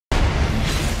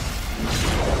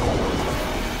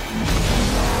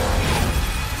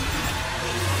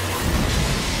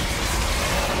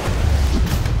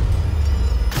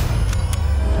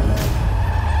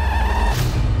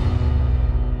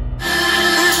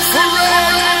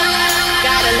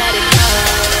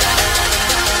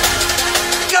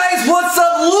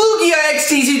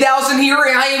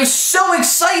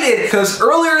excited because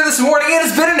earlier this morning it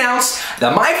has been announced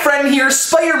that my friend here,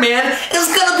 Spider-Man, is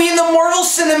gonna be in the Marvel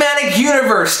Cinematic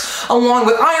Universe, along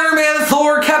with Iron Man,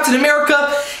 Thor, Captain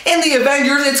America, and the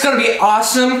Avengers. It's gonna be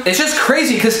awesome. It's just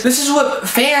crazy because this is what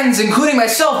fans, including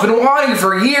myself, have been wanting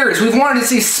for years. We've wanted to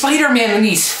see Spider-Man in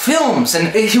these films, and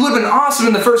he would have been awesome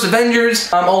in the first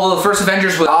Avengers, although the first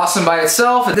Avengers was awesome by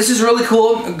itself. This is really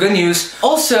cool. Good news.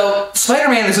 Also,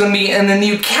 Spider-Man is going to be in the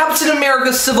new Captain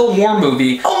America Civil War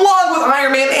movie, along with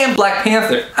Iron Man and Black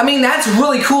Panther. I mean, that's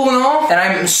really cool and all, and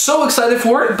I'm so excited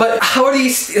for it, but how are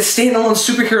these standalone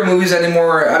superhero movies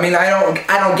anymore? I mean, I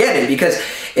don't get it, because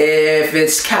if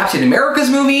it's Captain America's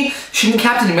movie, shouldn't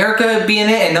Captain America be in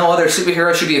it and no other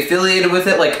superhero should be affiliated with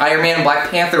it, like Iron Man,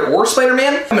 Black Panther, or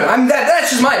Spider-Man? I mean,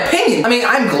 that's just my opinion. I mean,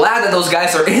 I'm glad that those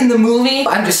guys are in the movie.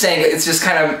 I'm just saying it's just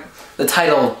kind of the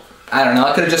title. I don't know,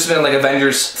 it could have just been like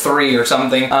Avengers 3 or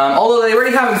something. Although they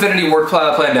already have Infinity War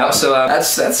planned out, so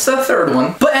that's the third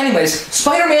one. But anyways,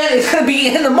 Spider-Man is going to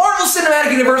be in the Marvel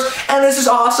Cinematic Universe, and this is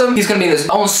awesome. He's going to be in his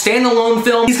own standalone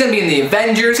film. He's going to be in the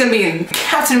Avengers. He's going to be in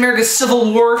Captain America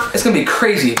Civil War. It's going to be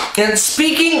crazy. And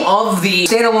speaking of the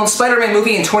standalone Spider-Man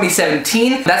movie in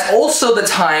 2017, that's also the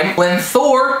time when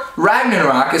Thor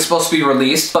Ragnarok is supposed to be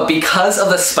released, but because of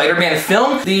the Spider-Man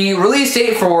film, the release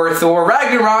date for Thor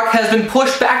Ragnarok has been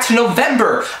pushed back to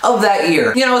November of that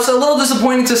year. You know, it's a little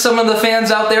disappointing to some of the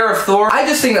fans out there of Thor. I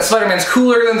just think that Spider-Man's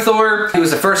cooler than Thor. He was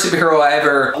the first superhero I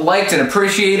ever liked and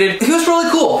appreciated. He was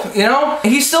really cool, you know?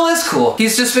 He still is cool.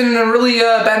 He's just been in really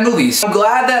bad movies. I'm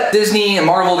glad that Disney and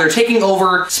Marvel, they're taking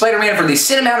over Spider-Man for the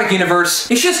cinematic universe.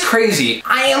 It's just crazy.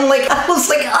 I was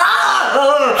like,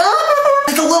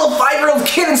 like the little 5-year-old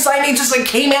kid inside me just like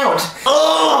came out.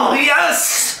 Oh,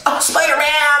 yes! Oh, Spider-Man!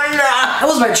 That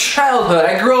was my childhood.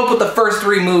 I grew up with the first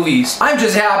 3 movies. I'm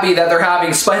just happy that they're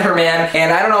having Spider-Man,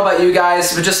 and I don't know about you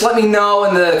guys, but just let me know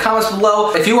in the comments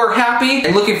below if you are happy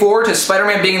and looking forward to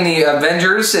Spider-Man being in the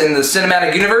Avengers in the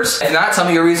cinematic universe. If not, tell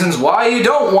me your reasons why you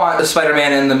don't want the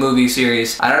Spider-Man in the movie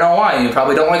series. I don't know why. You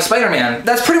probably don't like Spider-Man.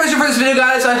 That's pretty much it for this video,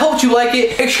 guys. I hope you like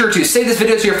it. Make sure to save this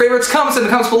video to your favorites. Comments in the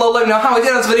comments below. Let me know how I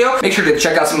did on this video. Make sure to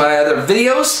check out some of my other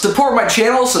videos. Support my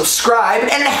channel, subscribe,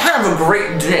 and have a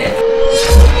great day.